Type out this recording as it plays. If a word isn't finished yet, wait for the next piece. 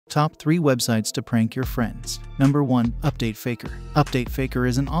Top 3 websites to prank your friends. Number 1. Update Faker. Update Faker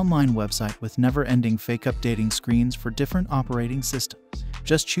is an online website with never-ending fake updating screens for different operating systems.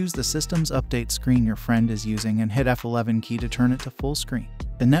 Just choose the system's update screen your friend is using and hit F11 key to turn it to full screen.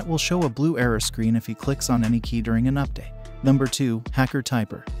 The net will show a blue error screen if he clicks on any key during an update. Number 2. Hacker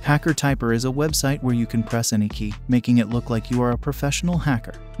Typer. Hacker Typer is a website where you can press any key, making it look like you are a professional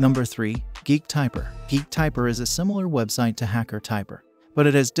hacker. Number 3. Geek Typer. Geek Typer is a similar website to Hacker Typer, but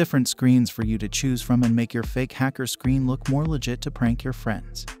it has different screens for you to choose from and make your fake hacker screen look more legit to prank your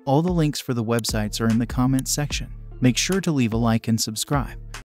friends. All the links for the websites are in the comments section. Make sure to leave a like and subscribe.